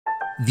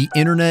The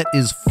internet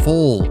is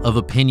full of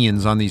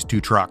opinions on these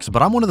two trucks,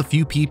 but I'm one of the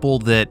few people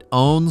that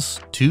owns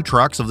two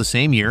trucks of the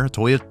same year, a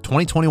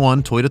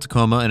 2021 Toyota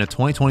Tacoma and a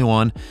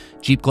 2021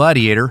 Jeep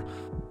Gladiator,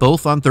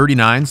 both on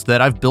 39s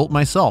that I've built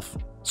myself.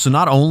 So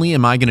not only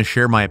am I going to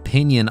share my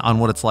opinion on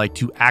what it's like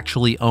to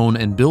actually own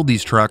and build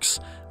these trucks,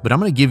 but I'm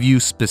going to give you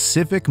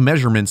specific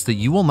measurements that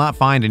you will not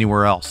find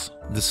anywhere else.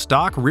 The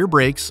stock rear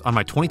brakes on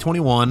my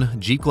 2021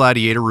 Jeep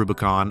Gladiator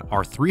Rubicon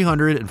are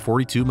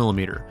 342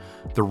 millimeter.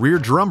 The rear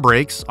drum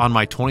brakes on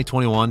my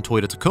 2021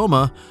 Toyota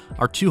Tacoma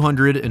are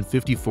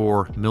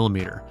 254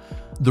 millimeter.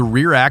 The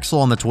rear axle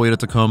on the Toyota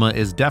Tacoma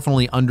is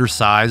definitely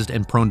undersized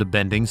and prone to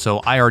bending, so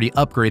I already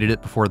upgraded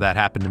it before that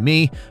happened to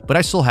me, but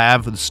I still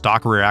have the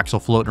stock rear axle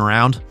floating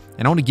around,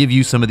 and I want to give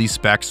you some of these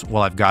specs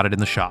while I've got it in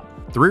the shop.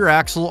 The rear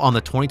axle on the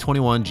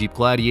 2021 Jeep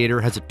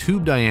Gladiator has a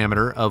tube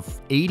diameter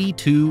of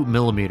 82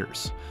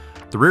 millimeters.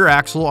 The rear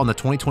axle on the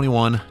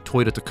 2021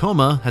 Toyota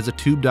Tacoma has a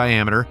tube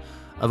diameter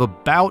of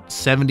about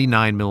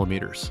 79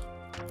 millimeters.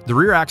 The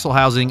rear axle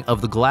housing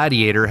of the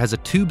Gladiator has a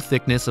tube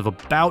thickness of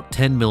about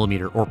 10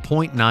 millimeter or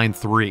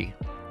 0.93.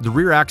 The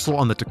rear axle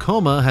on the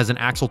Tacoma has an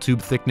axle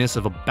tube thickness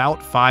of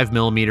about 5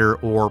 millimeter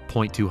or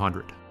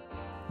 0.200.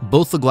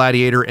 Both the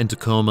Gladiator and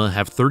Tacoma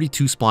have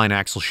 32 spline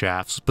axle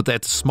shafts, but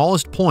at the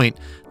smallest point,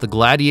 the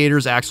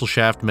Gladiator's axle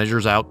shaft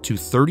measures out to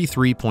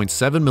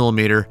 33.7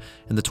 millimeter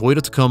and the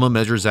Toyota Tacoma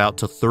measures out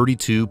to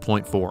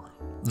 32.4.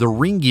 The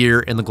ring gear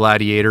in the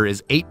Gladiator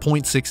is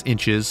 8.6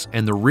 inches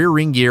and the rear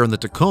ring gear in the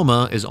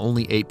Tacoma is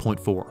only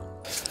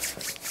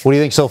 8.4. What do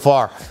you think so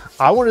far?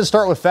 I wanted to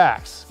start with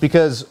facts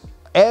because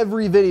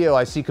every video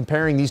I see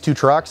comparing these two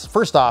trucks,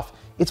 first off,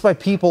 it's by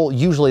people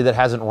usually that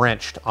hasn't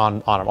wrenched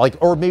on them,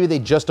 or maybe they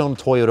just own a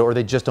Toyota or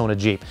they just own a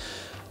Jeep.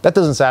 That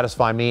doesn't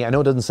satisfy me. I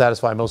know it doesn't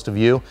satisfy most of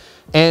you.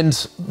 And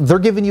they're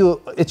giving you,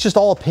 it's just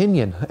all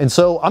opinion. And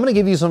so I'm gonna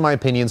give you some of my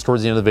opinions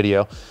towards the end of the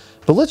video,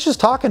 but let's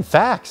just talk in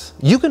facts.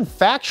 You can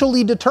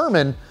factually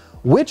determine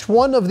which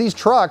one of these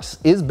trucks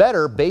is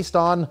better based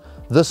on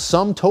the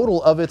sum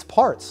total of its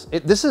parts.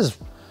 This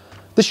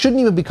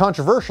shouldn't even be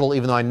controversial,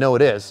 even though I know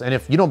it is. And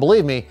if you don't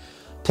believe me,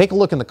 take a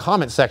look in the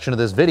comment section of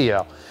this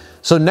video.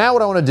 So now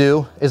what I want to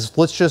do is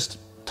let's just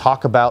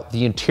talk about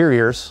the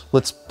interiors.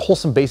 Let's pull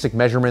some basic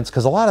measurements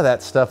because a lot of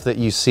that stuff that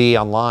you see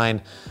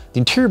online, the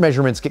interior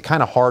measurements get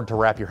kind of hard to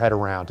wrap your head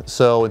around.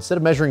 So instead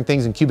of measuring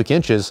things in cubic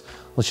inches,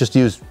 let's just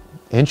use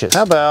inches.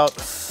 How about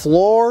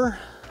floor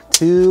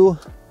to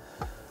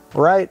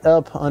right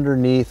up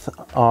underneath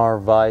our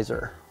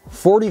visor?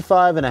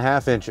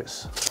 45.5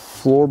 inches.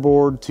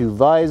 Floorboard to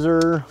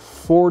visor,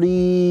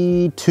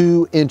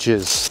 42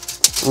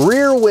 inches.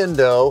 Rear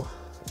window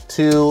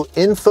to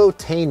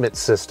infotainment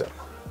system.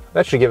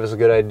 That should give us a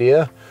good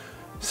idea.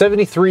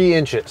 73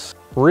 inches.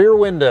 Rear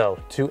window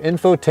to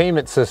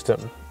infotainment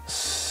system.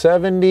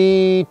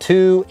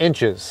 72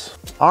 inches.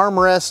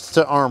 Armrest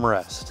to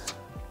armrest.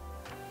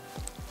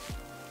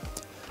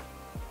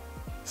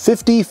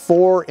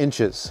 54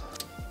 inches.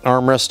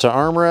 Armrest to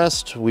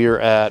armrest, we're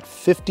at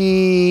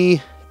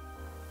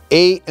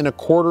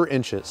 58.25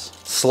 inches.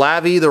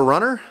 Slavy the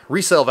runner,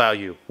 resale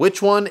value.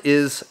 Which one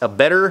is a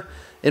better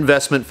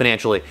investment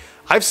financially?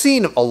 I've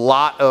seen a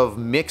lot of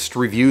mixed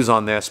reviews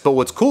on this, but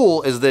what's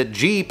cool is that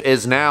Jeep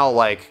is now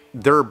like,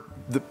 the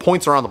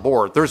points are on the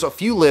board. There's a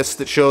few lists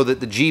that show that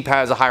the Jeep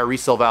has a higher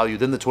resale value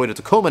than the Toyota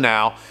Tacoma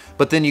now,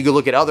 but then you go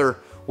look at other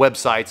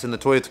websites and the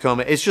Toyota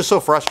Tacoma, it's just so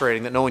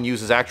frustrating that no one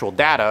uses actual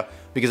data,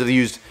 because if they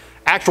used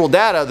actual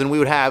data, then we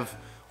would have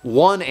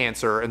one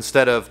answer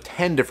instead of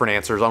 10 different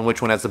answers on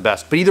which one has the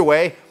best. But either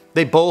way,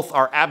 they both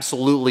are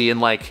absolutely in,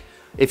 like,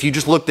 if you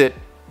just looked at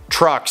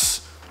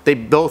trucks, they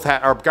both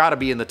are gotta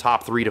be in the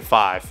top 3 to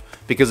 5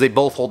 because they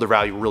both hold their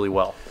value really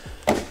well.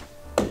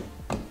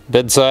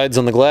 Bed sides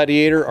on the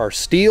Gladiator are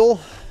steel.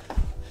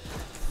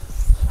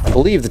 I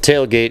believe the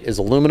tailgate is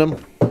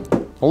aluminum.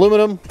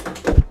 Aluminum.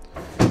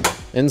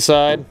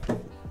 Inside,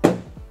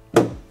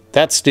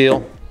 that's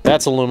steel,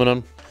 that's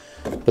aluminum,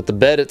 but the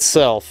bed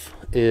itself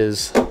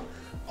is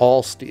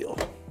all steel.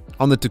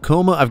 On the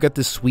Tacoma, I've got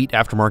this sweet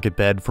aftermarket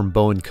bed from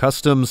Bowen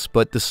Customs,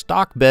 but the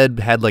stock bed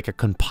had like a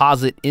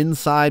composite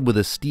inside with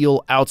a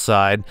steel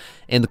outside,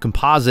 and the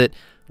composite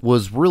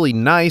was really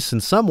nice in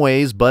some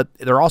ways, but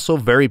they're also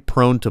very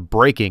prone to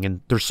breaking,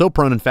 and they're so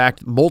prone, in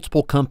fact,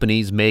 multiple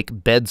companies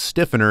make bed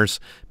stiffeners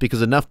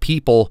because enough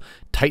people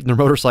tighten their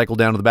motorcycle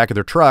down to the back of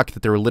their truck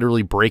that they were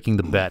literally breaking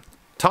the bed.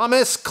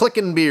 Thomas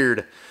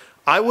Clickenbeard,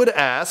 I would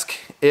ask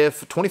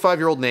if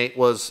 25-year-old Nate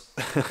was...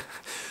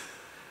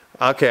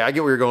 Okay, I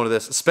get where you're going with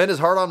this. Spend his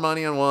hard-earned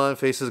money on one,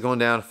 faces going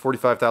down,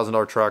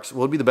 $45,000 trucks.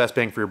 What would be the best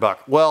bang for your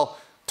buck? Well,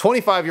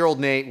 25-year-old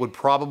Nate would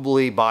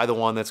probably buy the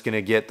one that's going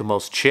to get the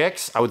most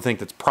chicks. I would think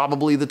that's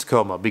probably the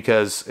Tacoma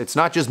because it's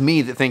not just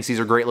me that thinks these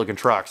are great-looking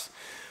trucks.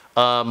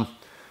 So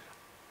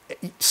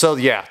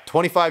yeah,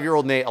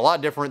 25-year-old Nate, a lot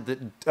different.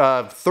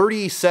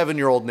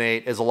 37-year-old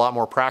Nate is a lot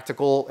more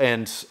practical,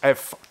 and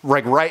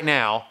like right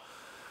now,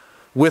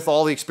 with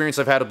all the experience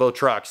I've had of both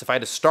trucks, if I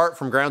had to start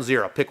from ground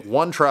zero, pick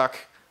one truck,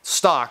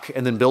 stock,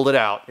 and then build it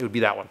out, it would be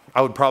that one.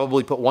 I would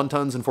probably put 1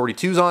 tons and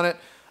 42s on it.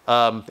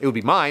 it would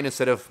be mine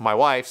instead of my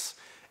wife's,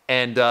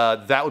 and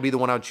that would be the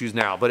one I would choose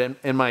now. But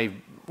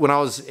when I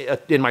was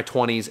in my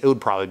 20s, it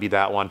would probably be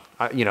that one.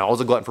 I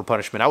was a glutton for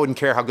punishment. I wouldn't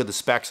care how good the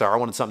specs are. I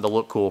wanted something to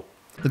look cool.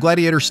 The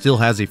Gladiator still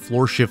has a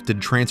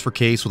floor-shifted transfer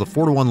case with a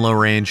 4-to-1 low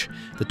range.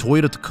 The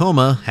Toyota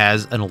Tacoma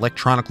has an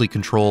electronically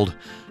controlled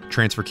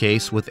transfer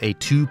case with a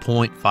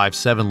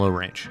 2.57 low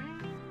range.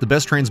 The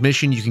best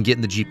transmission you can get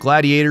in the Jeep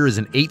Gladiator is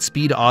an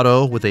 8-speed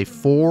auto with a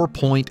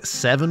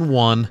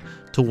 4.71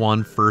 to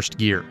 1 first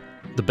gear.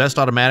 The best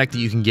automatic that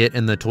you can get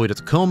in the Toyota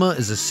Tacoma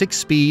is a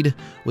 6-speed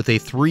with a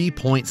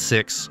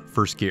 3.6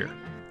 first gear.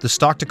 The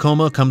stock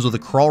Tacoma comes with a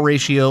crawl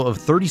ratio of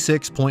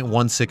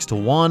 36.16 to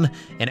 1,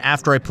 and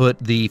after I put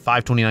the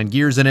 529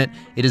 gears in it,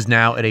 it is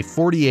now at a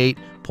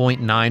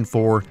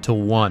 48.94 to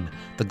 1.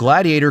 The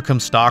Gladiator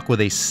comes stock with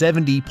a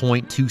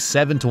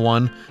 70.27 to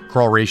 1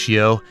 crawl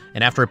ratio,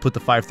 and after I put the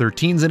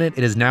 513s in it,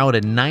 it is now at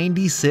a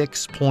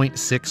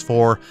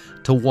 96.64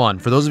 to 1.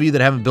 For those of you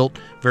that haven't built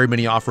very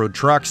many off-road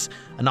trucks,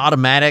 an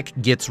automatic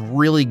gets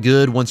really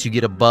good once you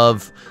get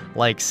above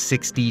like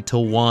 60 to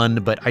 1,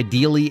 but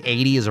ideally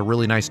 80 is a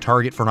really nice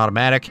target for an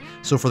automatic.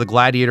 So for the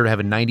Gladiator to have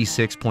a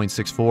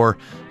 96.64,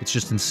 it's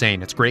just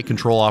insane. It's great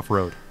control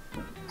off-road.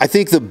 I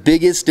think the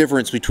biggest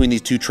difference between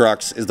these two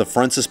trucks is the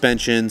front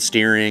suspension,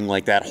 steering,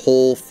 like that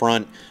whole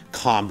front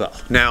combo.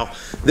 Now,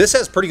 this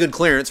has pretty good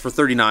clearance for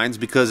 39s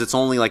because it's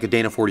only like a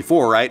Dana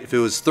 44, right? If it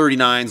was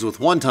 39s with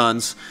 1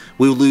 tons,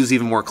 we would lose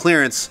even more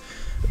clearance.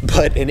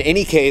 But in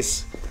any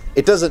case,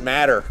 it doesn't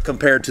matter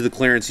compared to the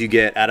clearance you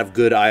get out of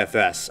good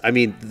IFS. I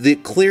mean, the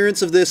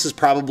clearance of this is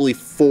probably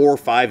 4 or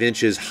 5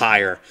 inches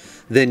higher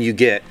than you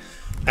get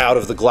out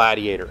of the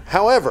Gladiator.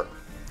 However,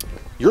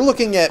 you're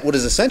looking at what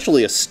is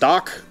essentially a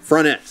stock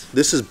front end.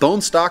 This is bone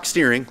stock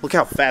steering. Look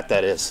how fat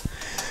that is.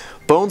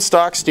 Bone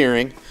stock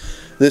steering.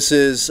 This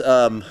is,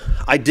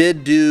 I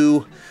did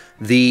do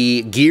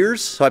the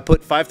gears, so I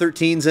put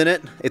 513s in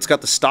it. It's got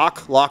the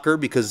stock locker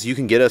because you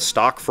can get a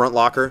stock front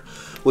locker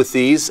with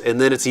these, and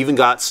then it's even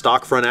got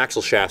stock front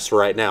axle shafts for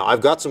right now.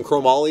 I've got some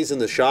chromolyes in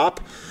the shop,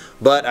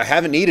 but I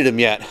haven't needed them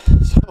yet.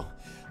 So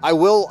I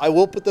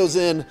will put those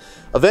in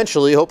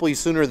eventually, hopefully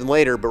sooner than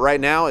later, but right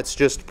now it's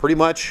just pretty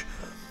much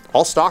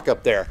all stock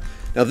up there.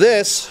 Now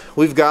this,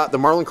 we've got the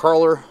Marlin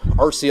Crawler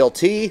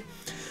RCLT.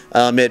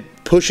 It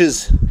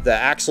pushes the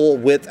axle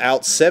width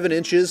out 7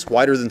 inches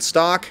wider than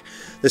stock.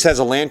 This has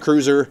a Land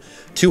Cruiser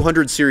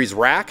 200 series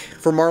rack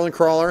for Marlin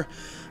Crawler.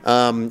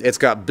 It's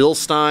got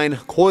Bilstein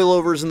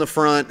coilovers in the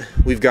front.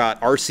 We've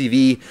got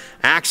RCV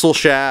axle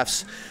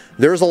shafts.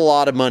 There's a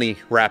lot of money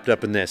wrapped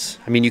up in this.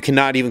 I mean, you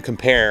cannot even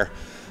compare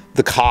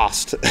the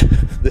cost.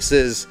 This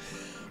is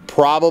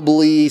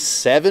probably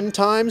 7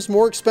 times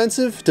more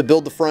expensive to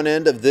build the front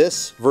end of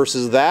this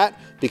versus that,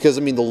 because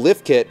I mean the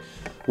lift kit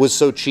was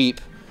so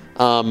cheap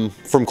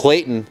from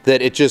Clayton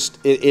that it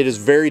is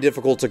very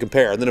difficult to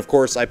compare. And then of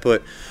course I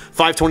put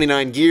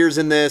 529 gears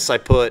in this. I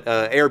put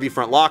ARB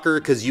front locker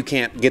because you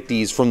can't get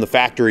these from the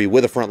factory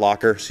with a front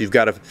locker, so you've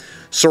got to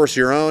source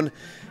your own.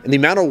 And the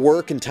amount of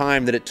work and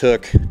time that it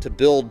took to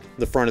build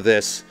the front of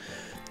this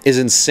is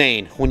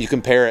insane when you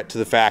compare it to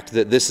the fact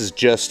that this is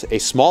just a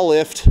small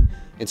lift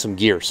and some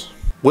gears.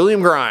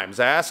 William Grimes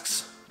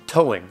asks,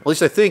 towing. At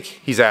least I think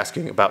he's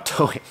asking about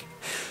towing.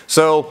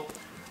 So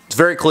it's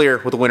very clear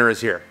what the winner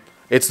is here.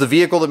 It's the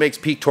vehicle that makes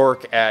peak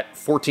torque at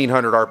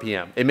 1400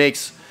 RPM. It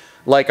makes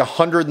like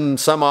 100 and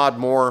some odd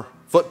more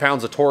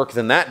foot-pounds of torque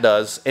than that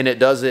does, and it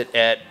does it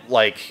at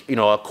like, you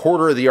know, a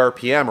quarter of the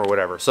RPM or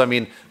whatever. So I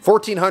mean,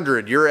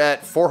 1400, you're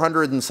at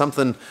 400 and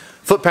something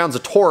foot-pounds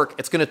of torque.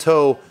 It's gonna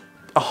tow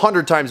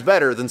 100 times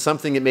better than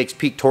something that makes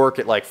peak torque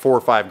at like 4 or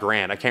 5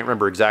 grand. I can't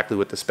remember exactly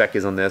what the spec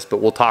is on this,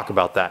 but we'll talk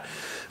about that.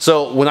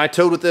 So when I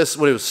towed with this,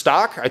 when it was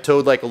stock, I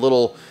towed like a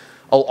little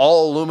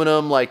all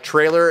aluminum like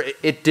trailer.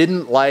 It did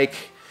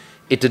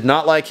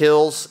not like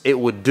hills. It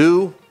would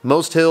do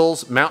most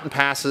hills, mountain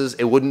passes.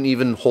 It wouldn't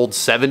even hold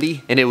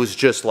 70, and it was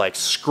just like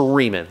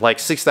screaming, like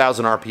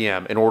 6,000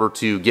 RPM in order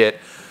to get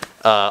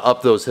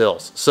up those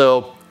hills.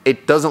 So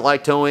it doesn't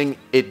like towing.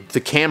 The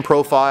cam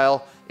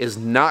profile is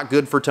not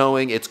good for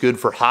towing. It's good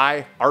for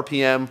high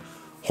RPM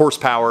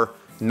horsepower,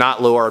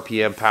 not low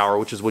RPM power,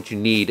 which is what you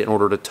need in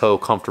order to tow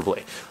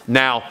comfortably.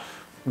 Now,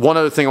 one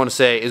other thing I want to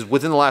say is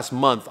within the last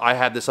month, I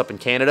had this up in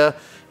Canada,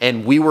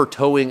 and we were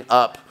towing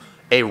up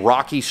a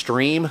rocky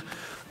stream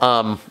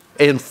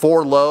in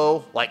 4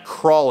 low, like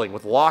crawling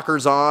with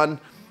lockers on,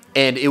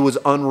 and it was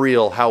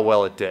unreal how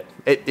well it did.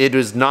 It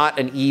is not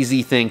an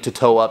easy thing to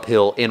tow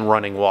uphill in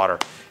running water.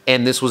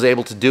 And this was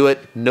able to do it.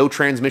 No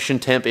transmission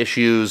temp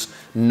issues,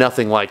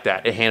 nothing like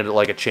that. It handled it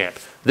like a champ.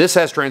 This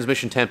has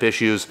transmission temp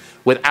issues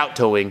without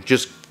towing,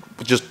 just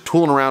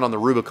tooling around on the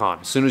Rubicon.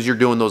 As soon as you're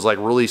doing those like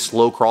really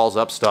slow crawls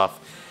up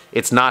stuff,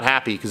 it's not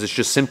happy because it's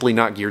just simply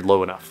not geared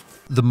low enough.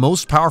 The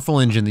most powerful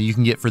engine that you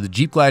can get for the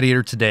Jeep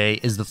Gladiator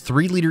today is the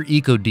 3-liter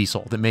Eco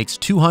Diesel that makes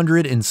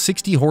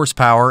 260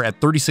 horsepower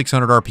at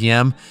 3,600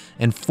 RPM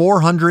and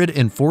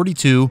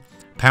 442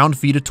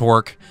 pound-feet of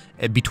torque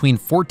at between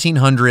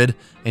 1,400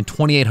 and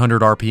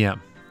 2,800 RPM.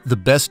 The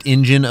best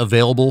engine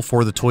available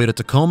for the Toyota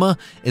Tacoma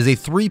is a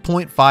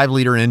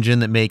 3.5-liter engine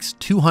that makes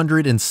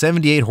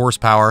 278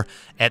 horsepower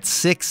at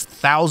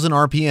 6,000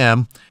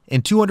 RPM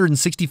and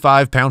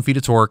 265 pound-feet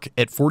of torque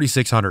at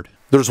 4,600.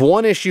 There's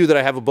one issue that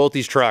I have with both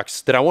these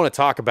trucks that I want to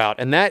talk about,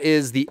 and that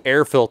is the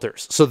air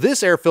filters. So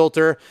this air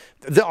filter,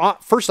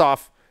 first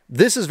off,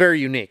 this is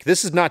very unique.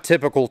 This is not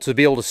typical to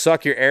be able to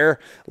suck your air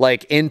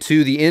like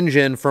into the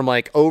engine from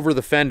like over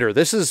the fender.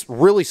 This is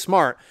really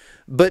smart.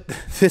 But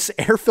this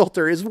air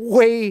filter is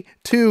way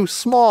too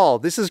small.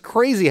 This is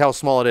crazy how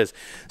small it is.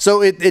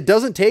 So it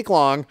doesn't take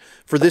long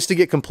for this to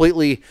get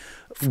completely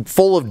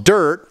full of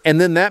dirt,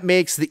 and then that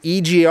makes the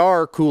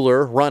EGR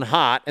cooler run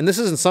hot. And this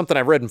isn't something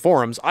I've read in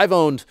forums. I've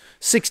owned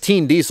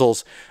 16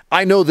 diesels.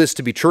 I know this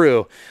to be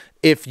true.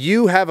 If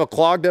you have a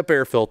clogged up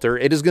air filter,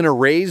 it is going to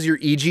raise your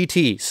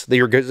EGTs,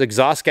 your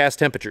exhaust gas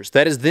temperatures.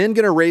 That is then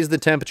going to raise the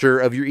temperature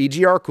of your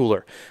EGR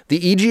cooler. The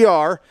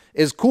EGR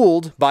is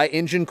cooled by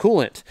engine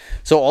coolant.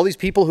 So all these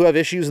people who have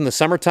issues in the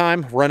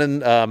summertime running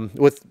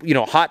with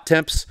hot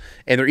temps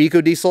and their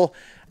EcoDiesel,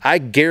 I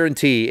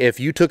guarantee if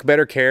you took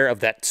better care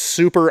of that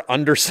super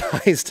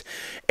undersized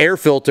air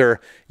filter,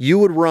 you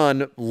would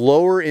run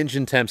lower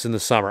engine temps in the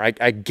summer.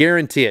 I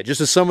guarantee it, just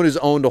as someone who's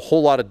owned a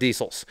whole lot of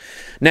diesels.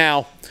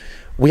 Now,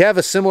 we have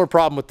a similar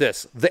problem with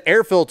this. The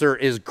air filter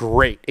is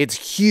great.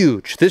 It's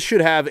huge. This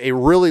should have a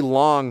really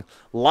long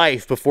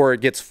life before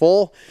it gets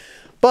full,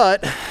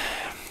 but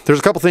there's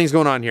a couple things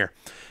going on here.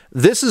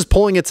 This is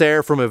pulling its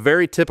air from a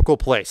very typical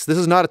place. This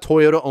is not a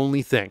Toyota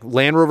only thing.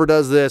 Land Rover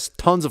does this,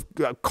 tons of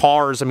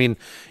cars. I mean,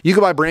 you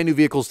can buy brand new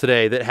vehicles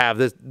today that have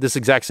this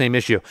exact same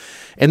issue.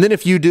 And then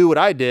if you do what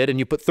I did and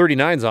you put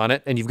 39s on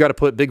it and you've got to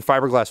put big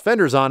fiberglass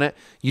fenders on it,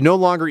 you no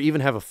longer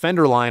even have a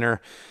fender liner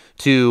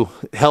to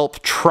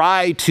help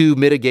try to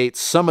mitigate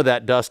some of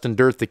that dust and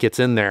dirt that gets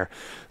in there.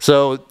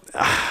 So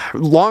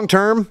long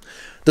term,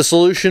 the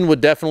solution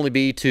would definitely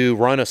be to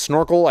run a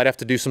snorkel. I'd have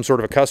to do some sort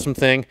of a custom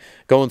thing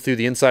going through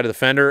the inside of the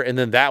fender, and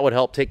then that would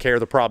help take care of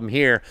the problem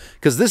here,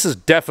 because this is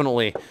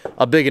definitely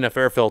a big enough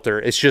air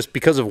filter. It's just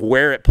because of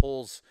where it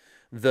pulls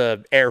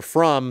the air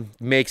from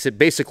makes it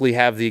basically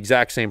have the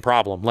exact same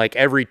problem. Like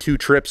every 2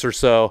 trips or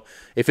so,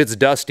 if it's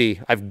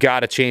dusty, I've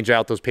got to change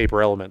out those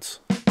paper elements.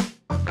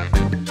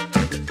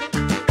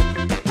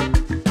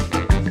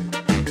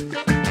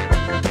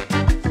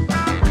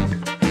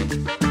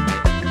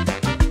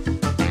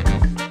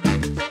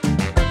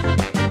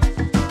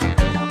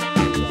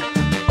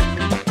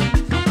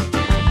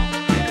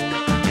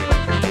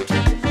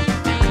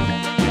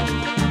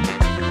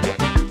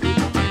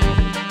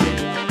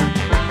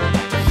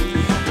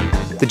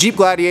 The Jeep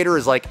Gladiator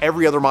is like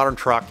every other modern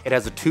truck. It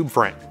has a tube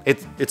frame.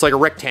 It's like a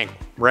rectangle,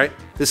 right?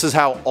 This is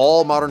how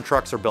all modern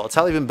trucks are built. It's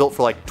how they've been built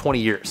for like 20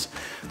 years.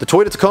 The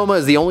Toyota Tacoma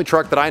is the only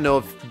truck that I know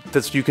of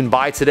that you can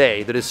buy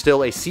today that is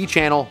still a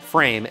C-channel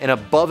frame, and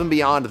above and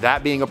beyond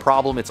that being a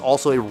problem, it's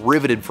also a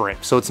riveted frame,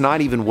 so it's not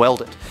even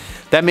welded.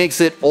 That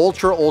makes it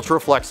ultra, ultra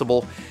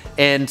flexible,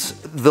 and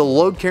the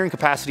load carrying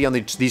capacity on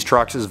these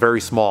trucks is very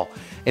small.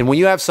 And when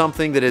you have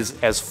something that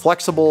is as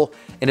flexible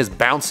and as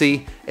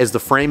bouncy as the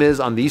frame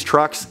is on these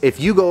trucks, if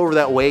you go over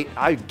that weight,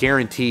 I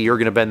guarantee you're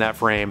gonna bend that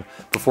frame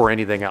before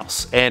anything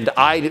else. And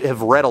I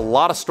have read a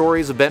lot of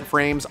stories of bent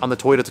frames on the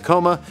Toyota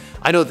Tacoma.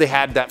 I know that they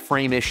had that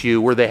frame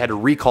issue where they had to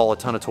recall a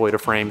ton of Toyota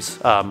frames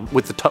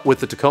with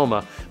the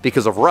Tacoma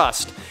because of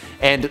rust.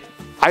 And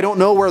I don't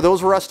know where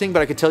those were rusting,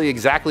 but I can tell you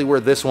exactly where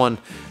this one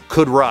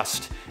could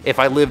rust if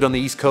I lived on the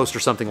East Coast or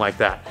something like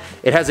that.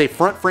 It has a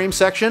front frame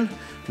section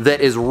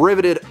that is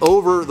riveted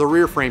over the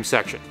rear frame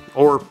section,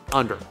 or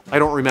under, I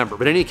don't remember.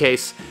 But in any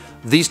case,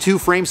 these 2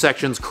 frame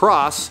sections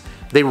cross,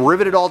 they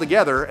rivet it all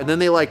together, and then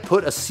they like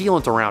put a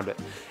sealant around it.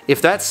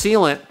 If that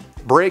sealant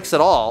breaks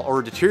at all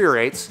or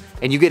deteriorates,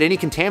 and you get any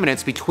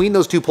contaminants between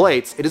those 2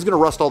 plates, it is gonna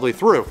rust all the way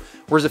through.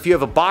 Whereas if you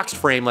have a boxed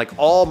frame like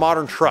all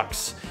modern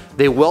trucks,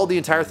 they weld the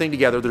entire thing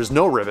together, there's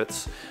no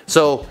rivets,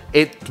 so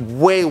it's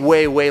way,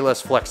 way, way less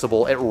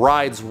flexible. It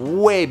rides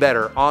way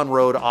better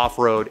on-road,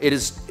 off-road.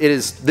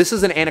 This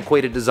is an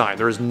antiquated design,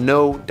 there is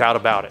no doubt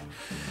about it.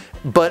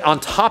 But on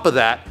top of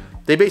that,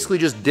 they basically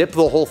just dip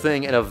the whole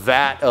thing in a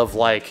vat of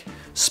like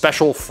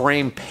special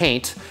frame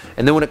paint,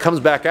 and then when it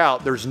comes back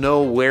out, there's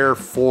nowhere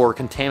for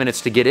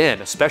contaminants to get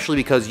in, especially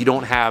because you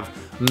don't have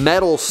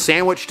metal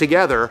sandwiched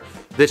together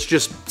that's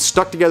just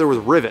stuck together with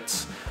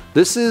rivets.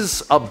 This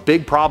is a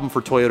big problem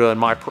for Toyota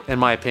in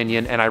my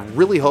opinion, and I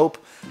really hope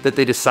that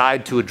they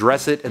decide to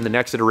address it in the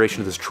next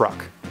iteration of this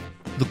truck.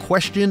 The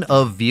question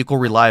of vehicle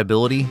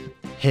reliability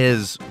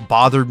has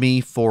bothered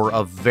me for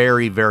a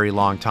very, very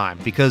long time,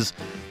 because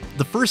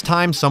the first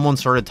time someone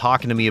started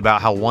talking to me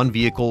about how one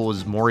vehicle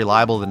was more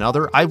reliable than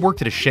another, I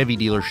worked at a Chevy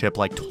dealership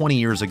like 20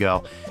 years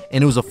ago,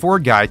 and it was a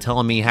Ford guy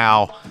telling me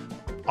how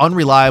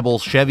unreliable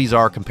Chevys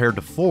are compared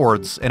to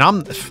Fords, and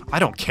I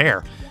don't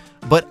care.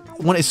 But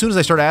as soon as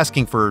I started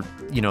asking for,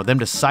 them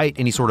to cite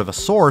any sort of a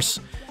source,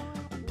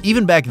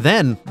 even back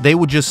then, they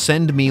would just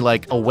send me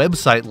like a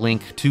website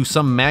link to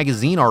some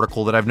magazine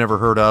article that I've never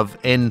heard of,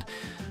 and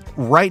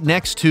right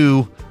next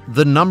to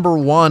the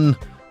 #1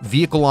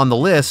 vehicle on the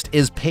list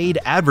is paid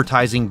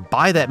advertising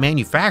by that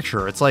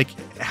manufacturer. It's like,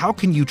 how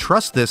can you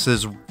trust this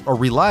as a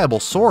reliable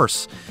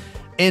source?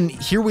 And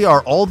here we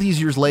are all these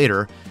years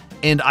later,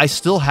 and I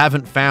still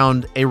haven't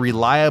found a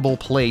reliable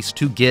place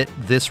to get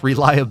this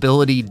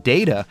reliability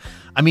data.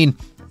 I mean,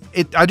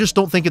 I just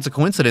don't think it's a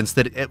coincidence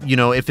that,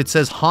 if it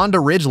says Honda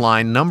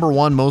Ridgeline,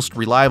 #1 most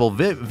reliable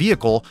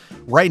vehicle,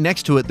 right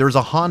next to it, there's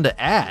a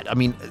Honda ad. I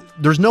mean,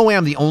 there's no way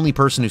I'm the only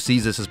person who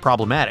sees this as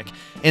problematic.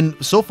 And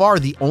so far,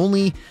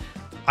 so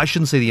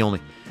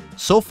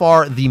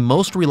far, the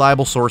most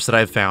reliable source that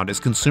I've found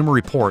is Consumer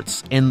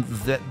Reports, and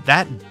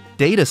that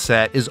data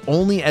set is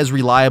only as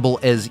reliable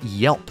as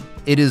Yelp.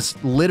 It is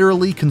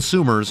literally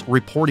consumers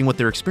reporting what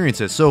their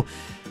experience is. So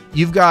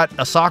you've got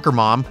a soccer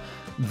mom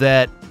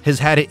that has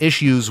had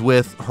issues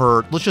with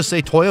her, let's just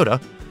say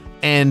Toyota,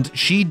 and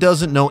she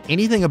doesn't know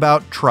anything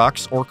about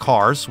trucks or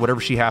cars,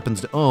 whatever she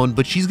happens to own,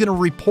 but she's going to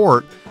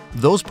report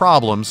those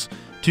problems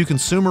to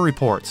Consumer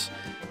Reports.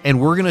 And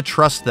we're going to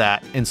trust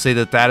that and say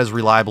that that is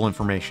reliable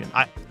information.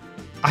 I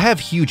have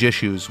huge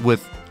issues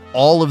with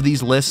all of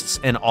these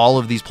lists and all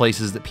of these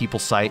places that people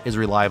cite as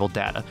reliable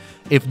data.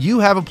 If you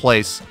have a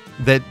place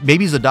that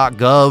maybe is a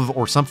 .gov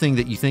or something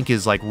that you think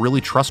is like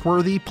really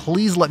trustworthy,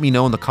 please let me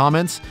know in the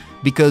comments,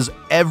 because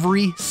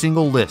every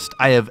single list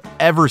I have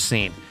ever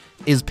seen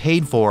is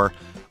paid for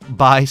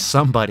by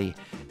somebody.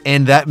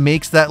 And that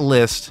makes that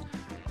list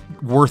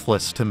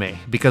worthless to me,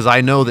 because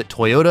I know that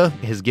Toyota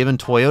has given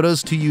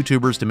Toyotas to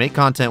YouTubers to make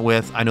content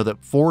with. I know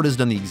that Ford has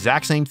done the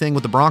exact same thing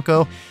with the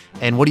Bronco.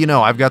 And what do you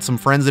know? I've got some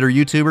friends that are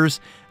YouTubers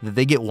that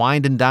they get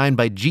wined and dined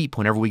by Jeep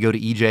whenever we go to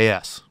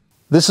EJS.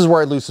 This is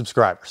where I lose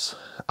subscribers.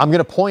 I'm going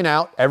to point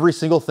out every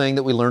single thing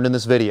that we learned in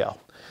this video.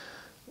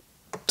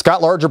 It's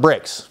got larger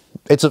brakes.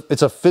 It's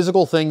a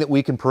physical thing that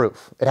we can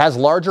prove. It has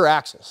larger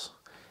axles.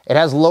 It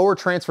has lower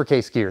transfer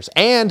case gears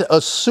and a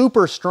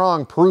super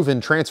strong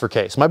proven transfer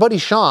case. My buddy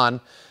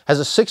Sean has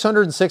a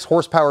 606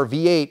 horsepower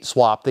V8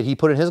 swap that he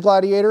put in his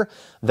Gladiator.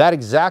 That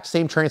exact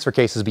same transfer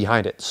case is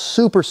behind it.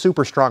 Super,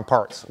 super strong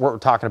parts, what we're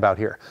talking about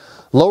here.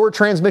 Lower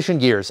transmission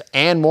gears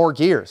and more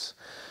gears.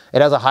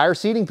 It has a higher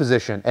seating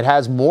position. It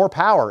has more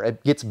power.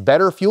 It gets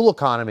better fuel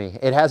economy.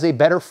 It has a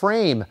better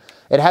frame.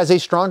 It has a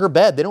stronger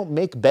bed. They don't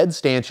make bed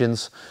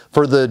stanchions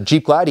for the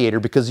Jeep Gladiator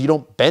because you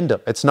don't bend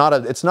them. It's not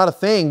a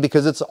thing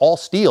because it's all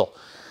steel.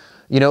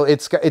 You know,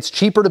 it's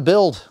cheaper to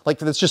build. Like,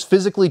 that's just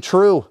physically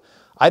true.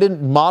 I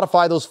didn't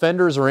modify those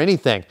fenders or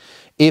anything.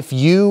 If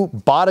you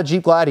bought a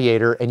Jeep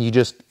Gladiator and you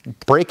just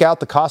break out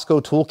the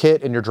Costco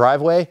toolkit in your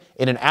driveway,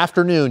 in an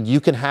afternoon,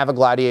 you can have a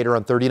Gladiator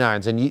on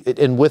 39s.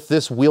 And with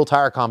this wheel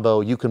tire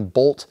combo, you can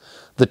bolt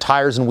the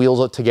tires and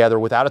wheels together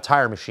without a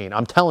tire machine.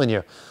 I'm telling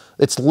you,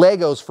 it's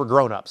Legos for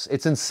grown-ups.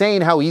 It's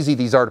insane how easy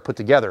these are to put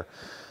together.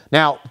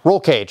 Now, roll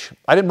cage.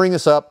 I didn't bring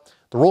this up.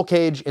 The roll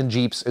cage in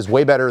Jeeps is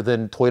way better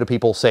than Toyota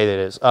people say that it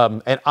is.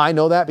 And I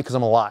know that because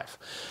I'm alive.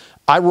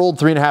 I rolled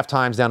 3.5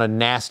 times down a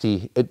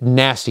nasty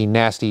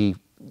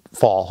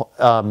fall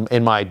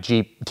in my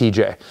Jeep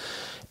TJ.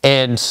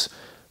 And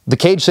the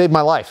cage saved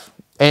my life.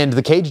 And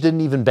the cage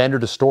didn't even bend or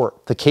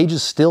distort. The cage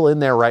is still in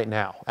there right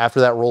now after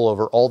that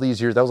rollover all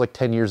these years. That was like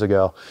 10 years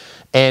ago.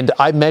 And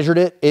I measured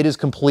it. It is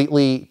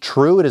completely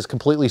true. It is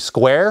completely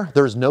square.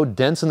 There's no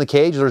dents in the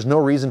cage. There's no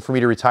reason for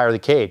me to retire the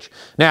cage.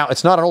 Now,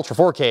 it's not an Ultra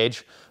 4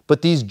 cage,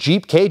 but these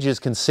Jeep cages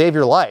can save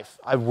your life.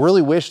 I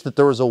really wish that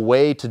there was a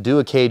way to do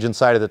a cage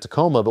inside of the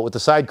Tacoma, but with the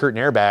side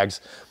curtain airbags,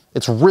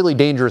 it's really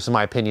dangerous, in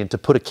my opinion, to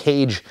put a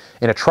cage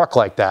in a truck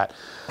like that.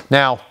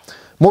 Now,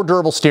 more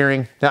durable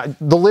steering. Now,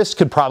 the list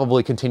could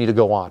probably continue to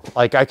go on.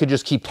 Like, I could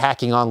just keep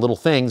tacking on little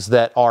things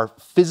that are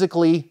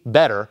physically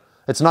better.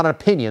 It's not an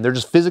opinion. They're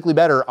just physically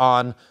better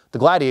on the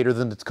Gladiator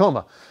than the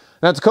Tacoma.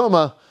 Now,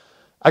 Tacoma,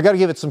 I got to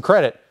give it some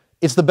credit.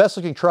 It's the best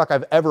looking truck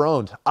I've ever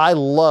owned. I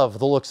love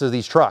the looks of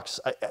these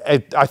trucks.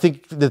 I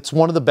think it's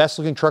one of the best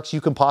looking trucks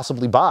you can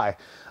possibly buy.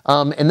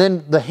 And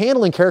then the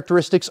handling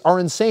characteristics are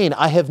insane.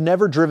 I have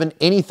never driven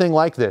anything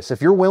like this.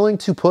 If you're willing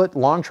to put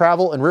long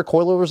travel and rear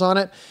coilovers on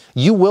it,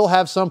 you will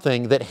have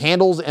something that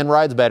handles and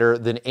rides better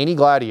than any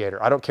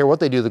Gladiator. I don't care what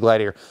they do to the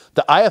Gladiator.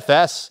 The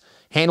IFS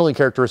handling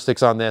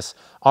characteristics on this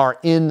are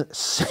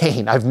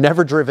insane. I've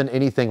never driven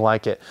anything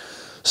like it.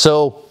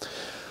 So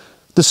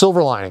the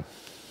silver lining,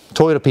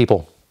 Toyota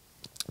people,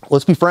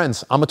 let's be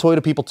friends. I'm a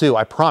Toyota people too,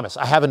 I promise.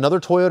 I have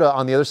another Toyota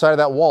on the other side of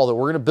that wall that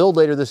we're gonna build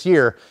later this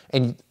year,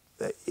 and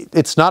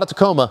it's not a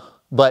Tacoma,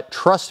 but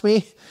trust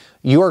me,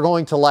 you are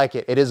going to like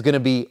it. It is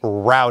gonna be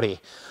rowdy.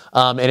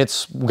 And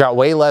it's got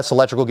way less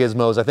electrical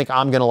gizmos. I think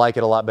I'm gonna like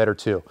it a lot better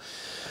too.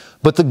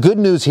 But the good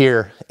news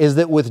here is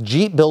that with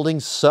Jeep building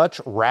such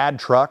rad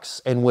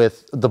trucks and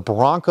with the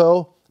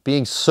Bronco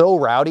being so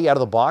rowdy out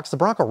of the box, the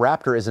Bronco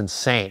Raptor is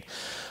insane.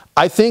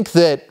 I think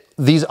that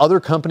these other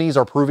companies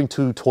are proving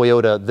to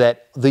Toyota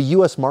that the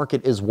US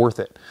market is worth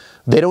it.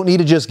 They don't need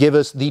to just give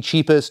us the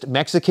cheapest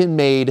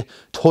Mexican-made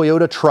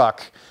Toyota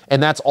truck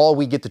and that's all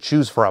we get to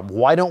choose from.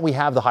 Why don't we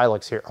have the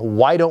Hilux here?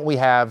 Why don't we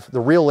have the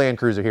real Land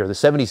Cruiser here, the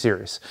 70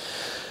 series?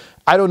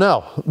 I don't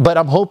know, but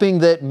I'm hoping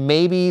that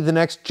maybe the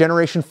next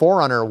generation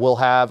 4Runner will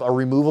have a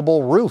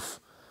removable roof.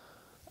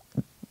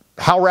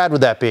 How rad would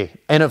that be?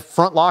 And a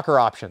front locker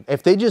option.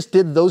 If they just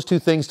did those two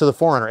things to the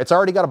 4Runner, it's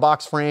already got a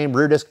box frame,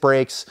 rear disc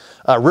brakes,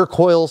 rear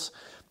coils.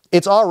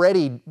 It's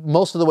already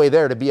most of the way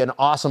there to be an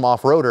awesome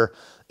off-roader.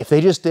 If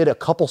they just did a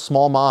couple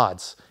small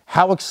mods,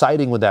 how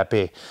exciting would that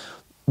be?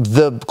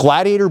 The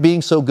Gladiator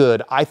being so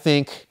good, I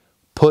think,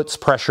 puts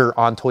pressure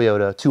on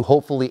Toyota to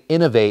hopefully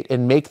innovate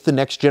and make the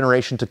next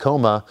generation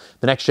Tacoma,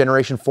 the next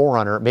generation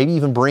 4Runner, maybe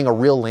even bring a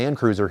real Land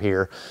Cruiser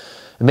here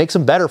and makes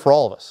them better for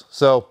all of us.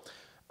 So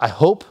I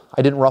hope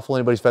I didn't ruffle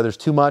anybody's feathers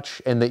too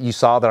much and that you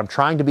saw that I'm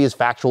trying to be as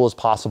factual as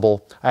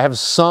possible. I have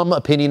some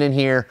opinion in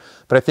here,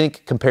 but I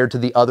think compared to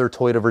the other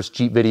Toyota versus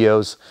Jeep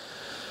videos,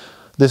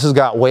 this has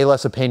got way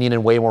less opinion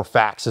and way more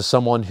facts as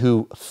someone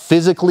who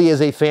physically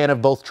is a fan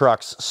of both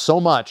trucks so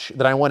much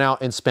that I went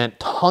out and spent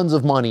tons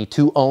of money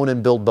to own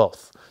and build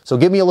both. So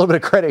give me a little bit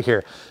of credit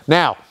here.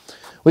 Now,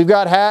 we've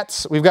got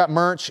hats, we've got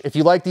merch. If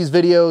you like these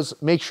videos,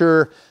 make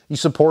sure you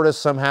support us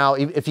somehow.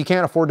 If you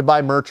can't afford to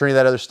buy merch or any of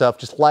that other stuff,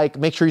 just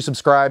make sure you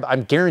subscribe.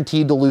 I'm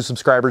guaranteed to lose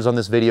subscribers on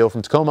this video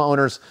from Tacoma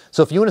owners.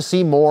 So if you want to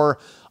see more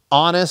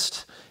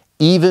honest,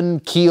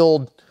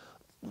 even-keeled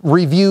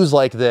reviews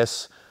like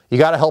this, you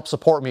got to help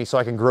support me so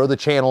I can grow the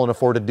channel and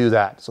afford to do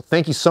that. So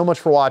thank you so much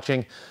for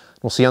watching.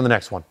 We'll see you on the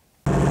next one.